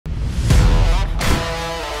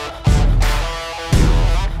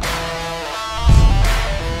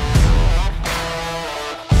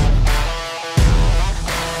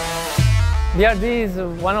BRD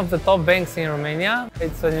is one of the top banks in Romania.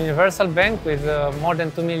 It's a universal bank with more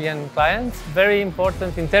than 2 million clients. Very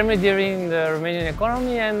important intermediary in the Romanian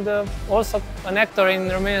economy and also an actor in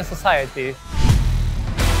Romanian society.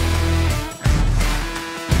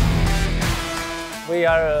 We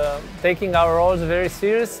are taking our roles very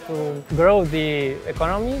serious to grow the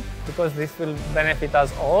economy because this will benefit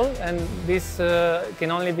us all, and this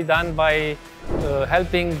can only be done by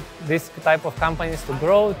helping this type of companies to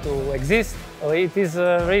grow, to exist. It is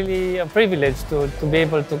really a privilege to be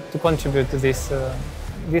able to contribute to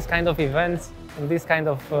this kind of events and this kind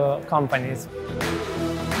of companies.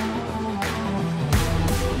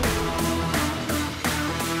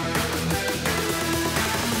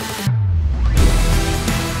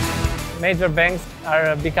 Major banks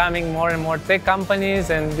are becoming more and more tech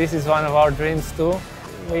companies, and this is one of our dreams too.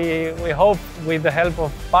 We hope with the help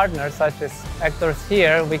of partners such as actors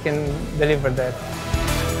here, we can deliver that.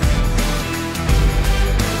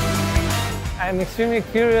 I'm extremely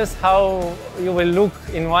curious how you will look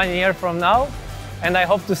in 1 year from now, and I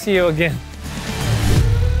hope to see you again.